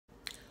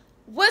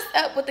What's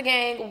up with the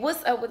gang?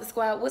 What's up with the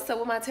squad? What's up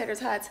with my tater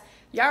tots?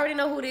 Y'all already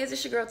know who it is.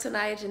 It's your girl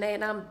Tanaya Janae,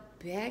 and I'm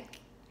back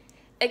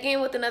again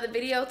with another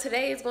video.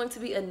 Today is going to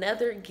be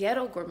another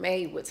Ghetto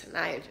Gourmet with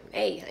Tanaya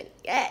Janae, honey.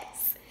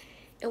 Yes.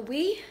 And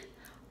we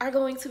are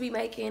going to be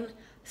making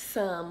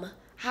some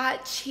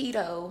hot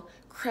Cheeto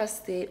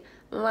crusted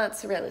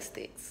mozzarella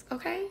sticks,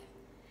 okay?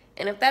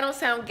 And if that don't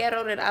sound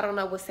ghetto, then I don't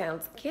know what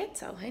sounds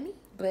ghetto, honey.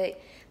 But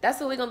that's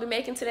what we're going to be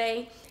making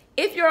today.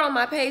 If you're on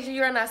my page and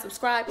you're not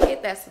subscribed,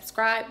 hit that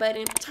subscribe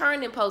button,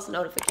 turn and post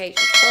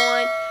notifications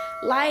on,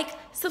 like,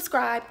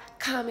 subscribe,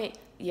 comment.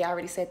 Yeah, I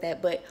already said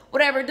that, but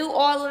whatever, do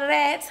all of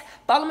that.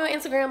 Follow me on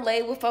Instagram,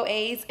 Lay with 4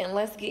 A's, and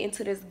let's get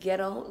into this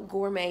Ghetto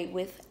Gourmet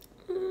with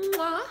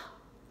mwah.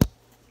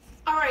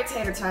 All right,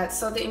 tater tots.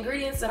 So the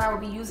ingredients that I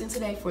will be using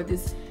today for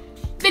this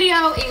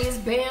video is,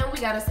 bam, we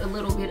got us a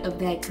little bit of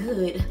that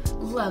good,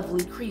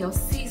 lovely Creole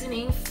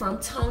seasoning from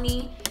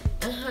Tony.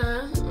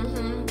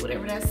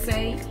 Whatever that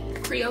say.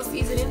 Creole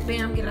seasoning,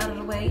 bam, get it out of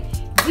the way.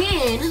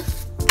 Then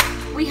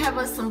we have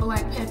us some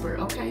black pepper,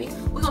 okay?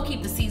 We're gonna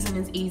keep the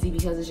seasonings easy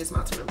because it's just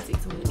mozzarella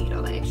sticks, so we don't need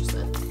all that extra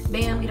stuff.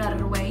 Bam, get out of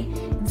the way.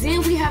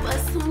 Then we have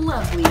us some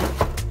lovely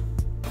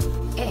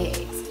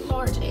eggs,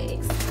 large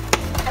eggs.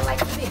 I like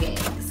the big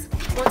eggs.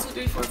 1, 2,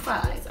 3, 4,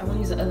 5. I want to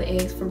use the other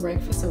eggs for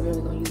breakfast, so we're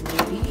only gonna use one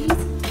of these.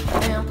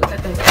 Bam, put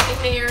that thing right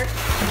in there.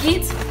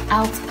 Get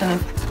out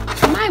of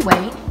my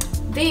way.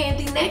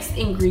 Then the next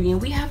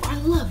ingredient, we have our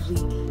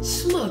lovely,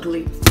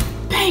 smuggly,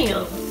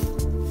 bam,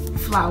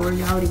 flour.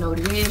 You already know what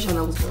it is. Y'all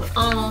know what's going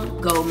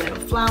on. Gold metal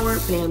flour.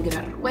 Bam, get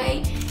out of the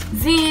way.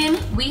 Then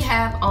we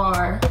have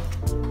our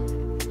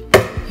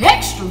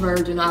extra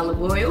virgin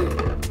olive oil.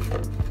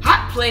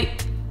 Hot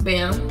plate.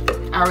 Bam.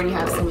 I already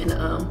have some in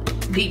the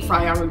deep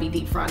fryer. I'm gonna be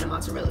deep frying the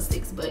mozzarella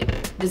sticks, but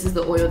this is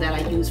the oil that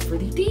I use for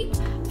the deep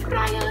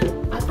fryer,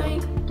 I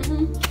think.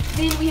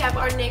 Then we have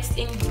our next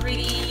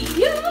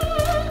ingredient.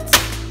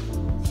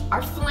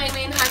 Our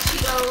flaming hot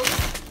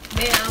Cheetos.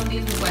 Bam,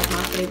 these were like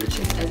my favorite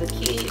chips as a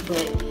kid,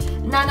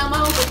 but not no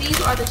more. But these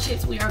are the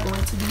chips we are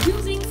going to be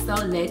using, so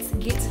let's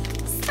get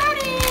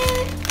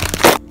started.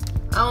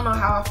 I don't know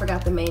how I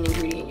forgot the main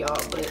ingredient, y'all,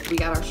 but we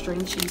got our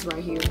string cheese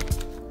right here.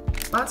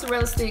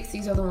 Mozzarella sticks,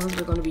 these are the ones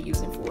we're going to be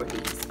using for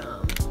these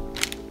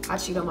hot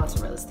Cheeto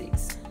mozzarella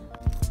sticks.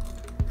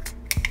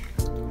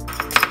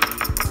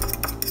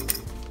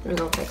 We're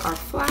going to take our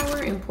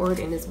flour and pour it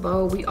in this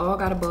bowl. We all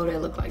got a bowl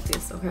that look like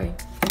this, okay?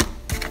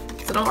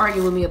 So don't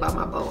argue with me about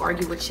my bowl.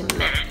 Argue with your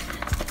mind.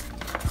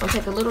 So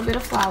take a little bit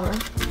of flour.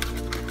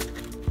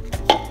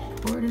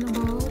 Pour it in the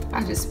bowl.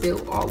 I just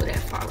spilled all of that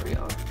flour,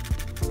 y'all.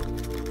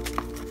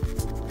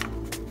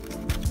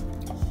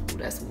 Ooh,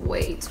 that's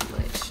way too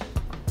much.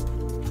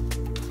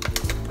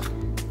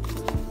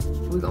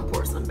 We're gonna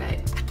pour some back.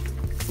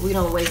 We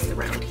don't waste it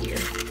around here.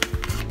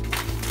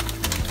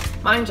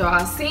 Mind y'all,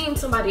 I've seen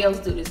somebody else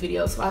do this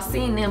video, so I've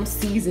seen them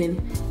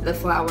season the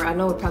flour. I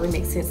know it probably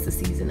makes sense to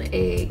season the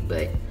egg,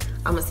 but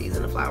I'm gonna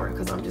season the flour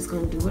because I'm just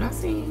gonna do what I've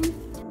seen.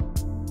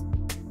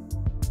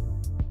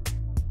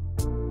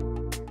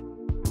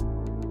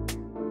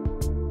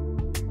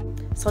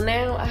 So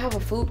now I have a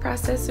food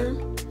processor.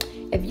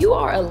 If you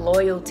are a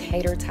loyal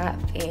tater tot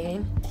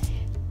fan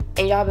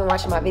and y'all been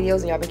watching my videos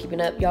and y'all been keeping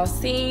up, y'all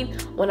seen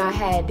when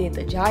I did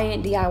the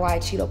giant DIY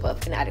Cheeto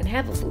puff and I didn't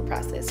have a food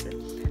processor.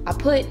 I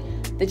put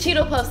the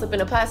Cheeto puffs up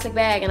in a plastic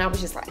bag and I was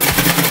just like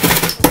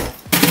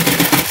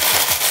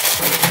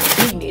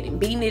beating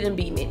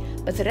it.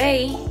 But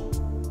today,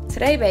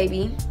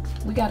 baby,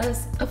 we got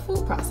us a food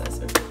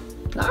processor.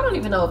 Now, I don't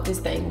even know if this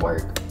thing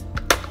worked,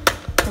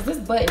 because this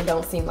button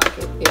don't seem like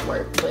it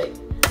worked, but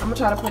I'm gonna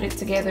try to put it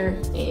together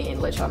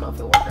and let y'all know if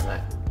it worked or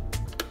not.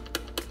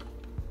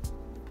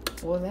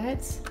 Well,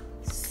 that's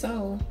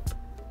so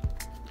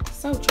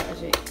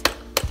tragic.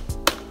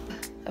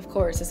 Of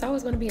course, it's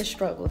always gonna be a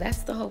struggle. That's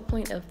the whole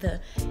point of the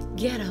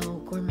Ghetto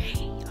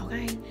Gourmet,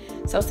 okay?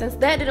 So since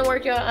that didn't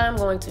work, y'all, I'm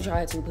going to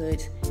try to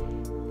put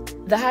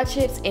the hot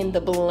chips in the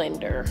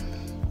blender.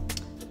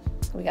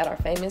 We got our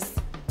famous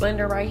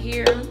blender right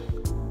here,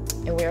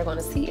 and we're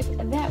gonna see if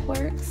that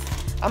works.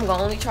 I'm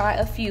gonna only try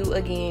a few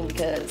again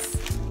because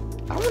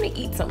I want to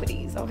eat some of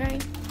these, okay?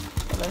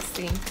 So let's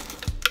see. I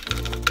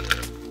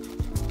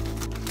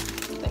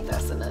think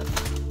that's enough.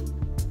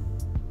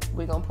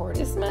 We're gonna pour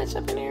this much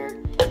up in there,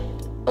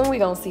 and we're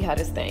gonna see how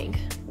this thing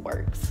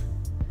works.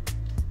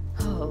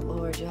 Oh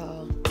Lord,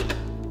 y'all.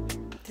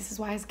 This is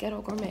why it's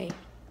Ghetto Gourmet.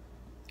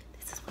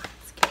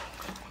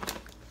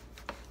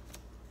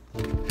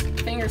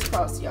 Fingers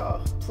crossed,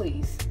 y'all,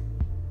 please.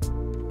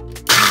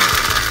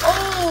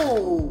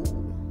 Oh!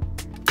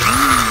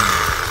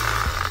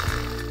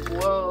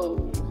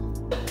 Whoa.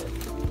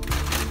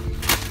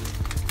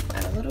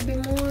 Add a little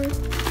bit more.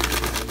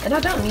 And I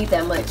don't need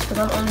that much because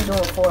I'm only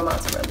doing 4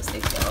 mozzarella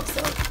sticks, y'all,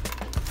 so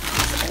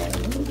add a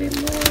little bit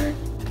more.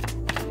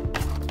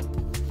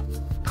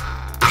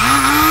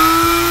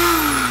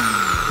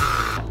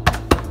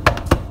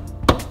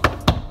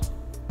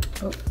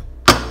 Oh.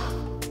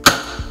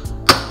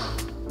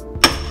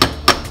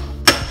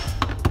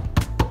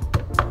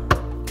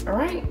 All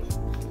right,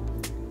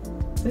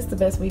 this is the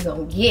best we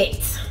gonna get,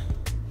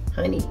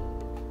 honey.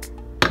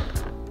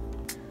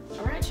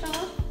 All right,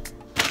 y'all.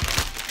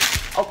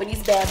 Open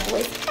these bad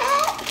boys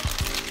out.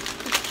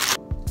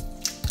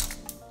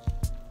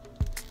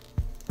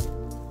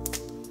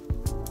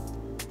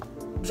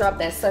 Drop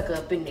that sucker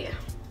up in there.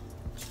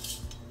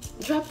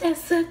 Drop that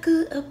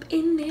sucker up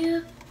in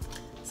there.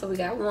 So we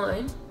got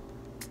one.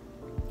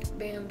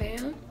 Bam,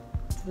 bam.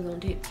 So we're gonna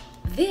dip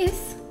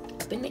this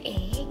up in the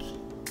egg.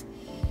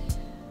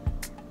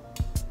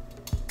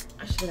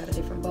 I should have got a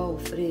different bowl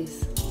for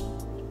this.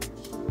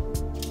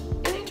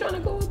 It ain't trying to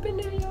go up in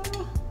there,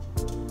 y'all.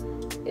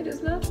 It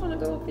is not trying to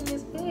go up in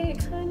this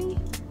bag, honey.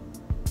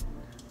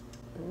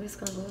 Oh, it's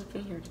gonna go up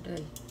in here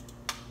today.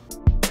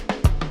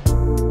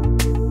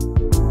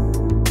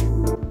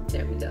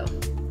 There we go.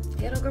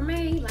 Ghetto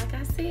Gourmet, like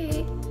I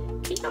said.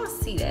 Can y'all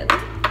see that?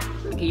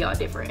 Let me give y'all a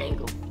different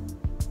angle.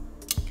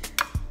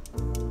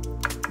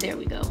 There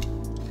we go.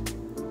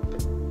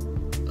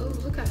 Oh,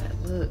 look how that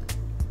look.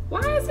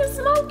 Why is it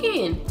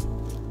smoking?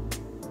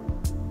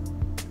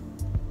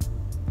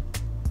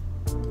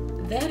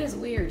 That is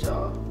weird,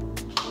 y'all.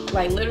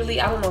 Like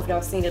literally, I don't know if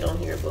y'all seen it on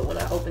here, but when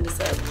I opened this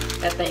up,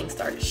 that thing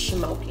started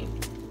smoking.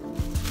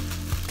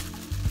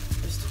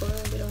 Just twirl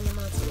it on the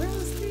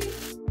mozzarella stick.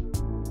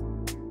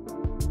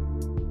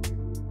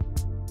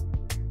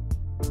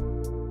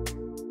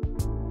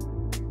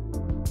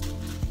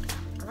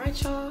 All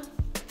right, y'all.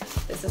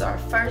 This is our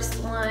first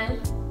one.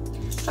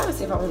 I'm trying to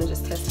see if I want to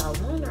just test out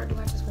one or do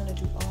I just want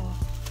to do all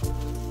 4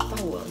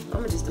 of them? I'm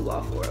gonna just do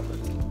all 4 of them.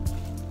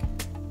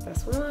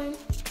 That's one.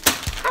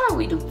 How about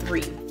we do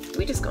 3?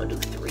 We just gonna do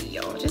 3,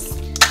 y'all. Just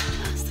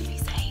to be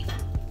safe.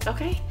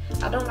 Okay?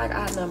 I don't like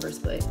odd numbers,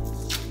 but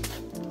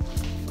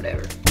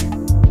whatever.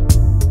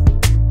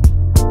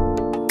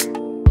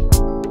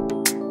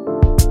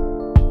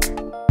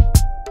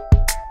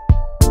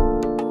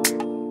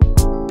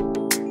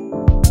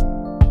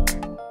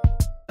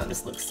 Oh,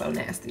 this looks so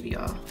nasty to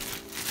y'all.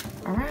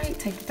 All right,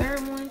 take the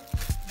 3rd one,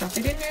 drop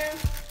it in there.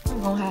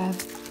 I'm gonna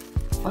have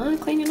fun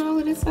cleaning all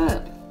of this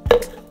up.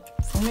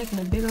 So I'm making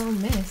a big old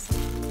mess.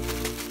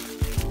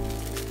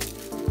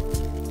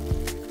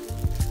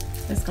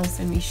 That's gonna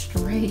send me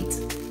straight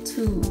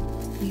to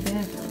the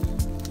bathroom.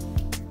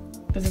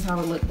 This is how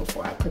it looked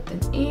before I put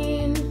them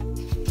in.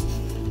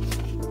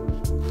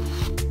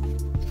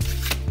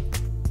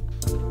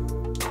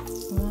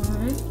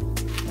 One,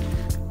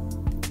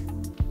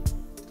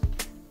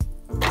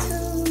 2,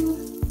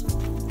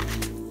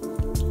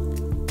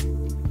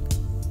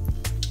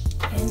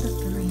 and a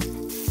 3.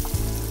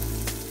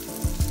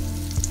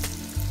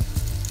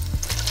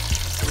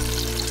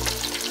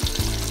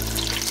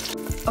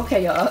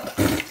 Okay, y'all.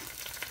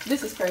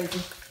 This is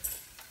crazy.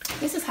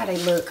 This is how they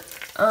look.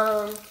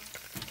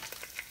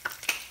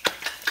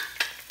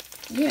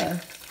 Yeah,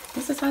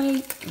 this is how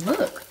they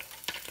look.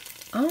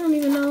 I don't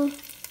even know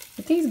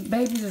if these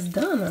babies is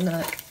done or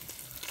not.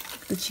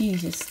 The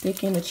cheese is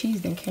sticking. The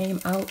cheese then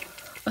came out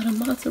of the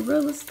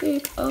mozzarella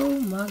stick. Oh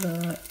my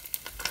God.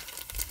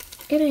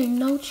 It ain't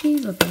no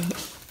cheese up in here.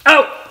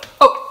 Oh,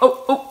 oh,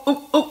 oh,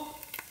 oh, oh,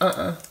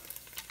 oh.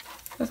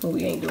 That's what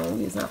we ain't doing.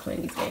 We is not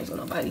playing these games with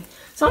nobody.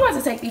 So I'm about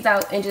to take these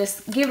out and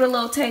just give it a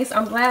little taste.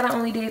 I'm glad I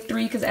only did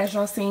 3 because as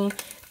y'all seen,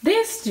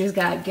 this just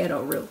got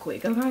ghetto real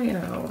quick. Okay.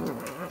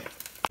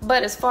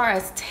 But as far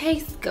as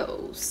taste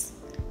goes,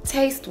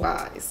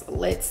 taste-wise,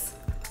 let's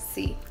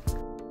see.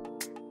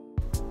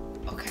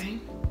 Okay.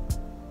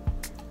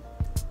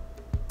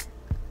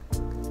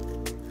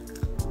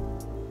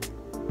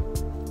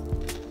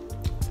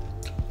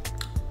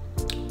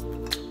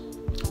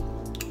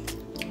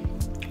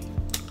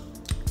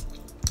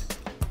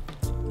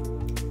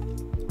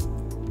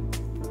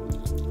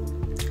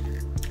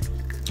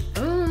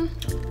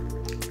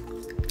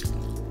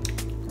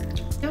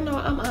 Y'all know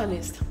I'm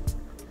honest.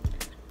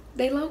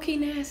 They low-key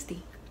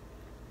nasty,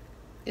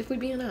 if we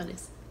being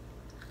honest.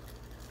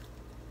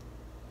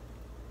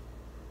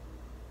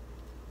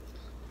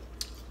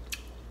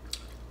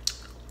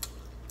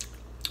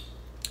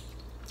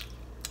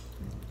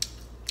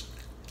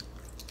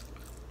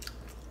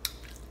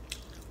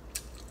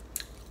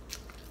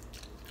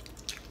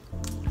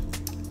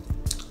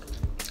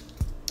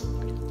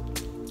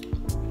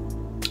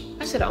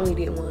 I should have only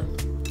did 1.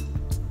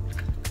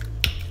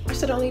 I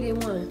should have only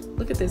did 1.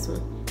 Look at this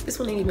one. This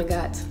one ain't even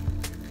got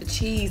the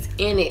cheese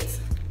in it.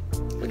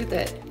 Look at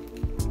that.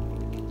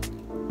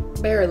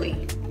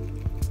 Barely.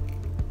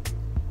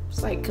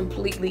 It's like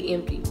completely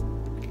empty.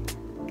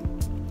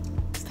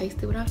 Let's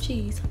taste it without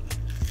cheese.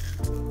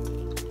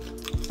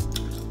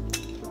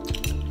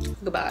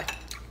 Goodbye.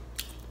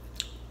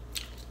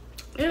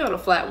 And on a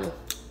flat one.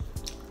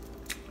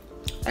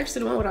 Actually,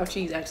 the one without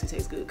cheese actually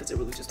tastes good because it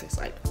really just tastes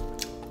like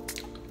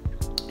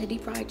the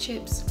deep fried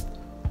chips.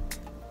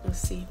 Let's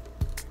see.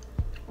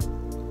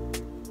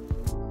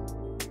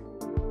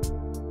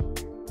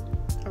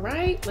 All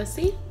right, let's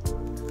see.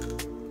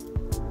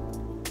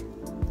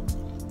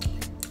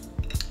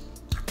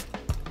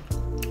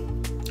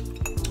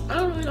 I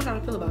don't really know how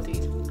to feel about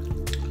these.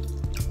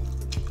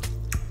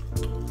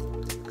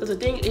 Because the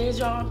thing is,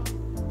 y'all,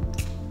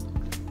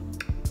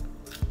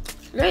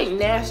 They ain't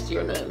nasty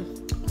or nothing.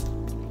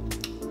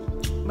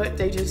 But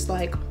they just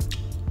like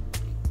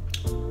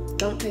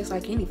don't taste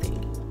like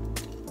anything.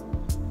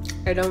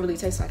 They don't really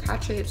taste like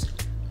hot chips.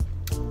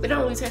 They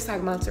don't really taste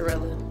like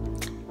mozzarella.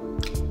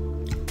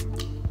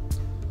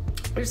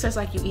 It just tastes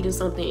like you eating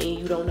something and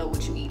you don't know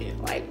what you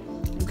eating. Like,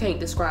 you can't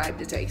describe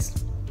the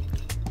taste.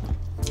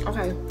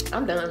 Okay,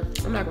 I'm done.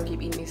 I'm not gonna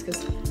keep eating these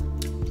because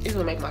it's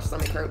gonna make my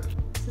stomach hurt.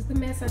 This is the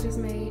mess I just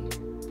made.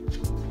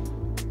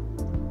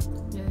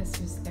 Yeah, it's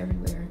just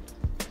everywhere.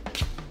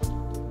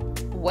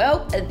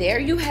 Well, there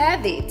you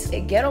have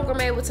it. Ghetto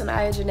Gourmet with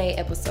Tanaya Janae,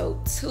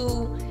 episode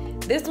 2.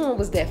 This one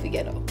was definitely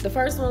ghetto. The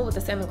first one with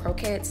the salmon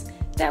croquettes,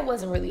 that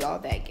wasn't really all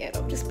that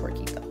ghetto, just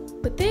porky though.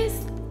 But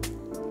this,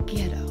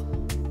 ghetto.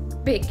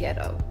 Big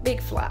ghetto, big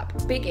flop,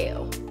 big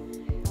L.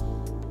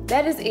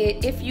 That is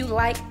it. If you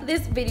like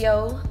this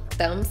video,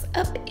 thumbs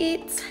up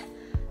it.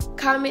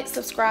 Comment,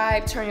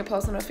 subscribe, turn your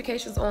post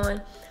notifications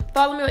on.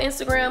 Follow me on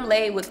Instagram,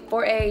 Laid with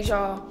 4 A's,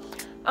 y'all.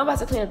 I'm about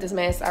to clean up this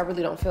mess. I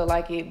really don't feel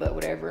like it, but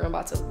whatever. I'm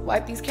about to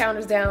wipe these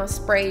counters down,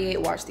 spray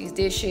it, wash these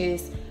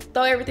dishes,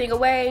 throw everything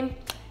away.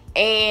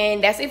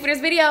 And that's it for this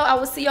video. I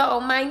will see y'all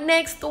on my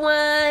next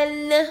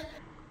one.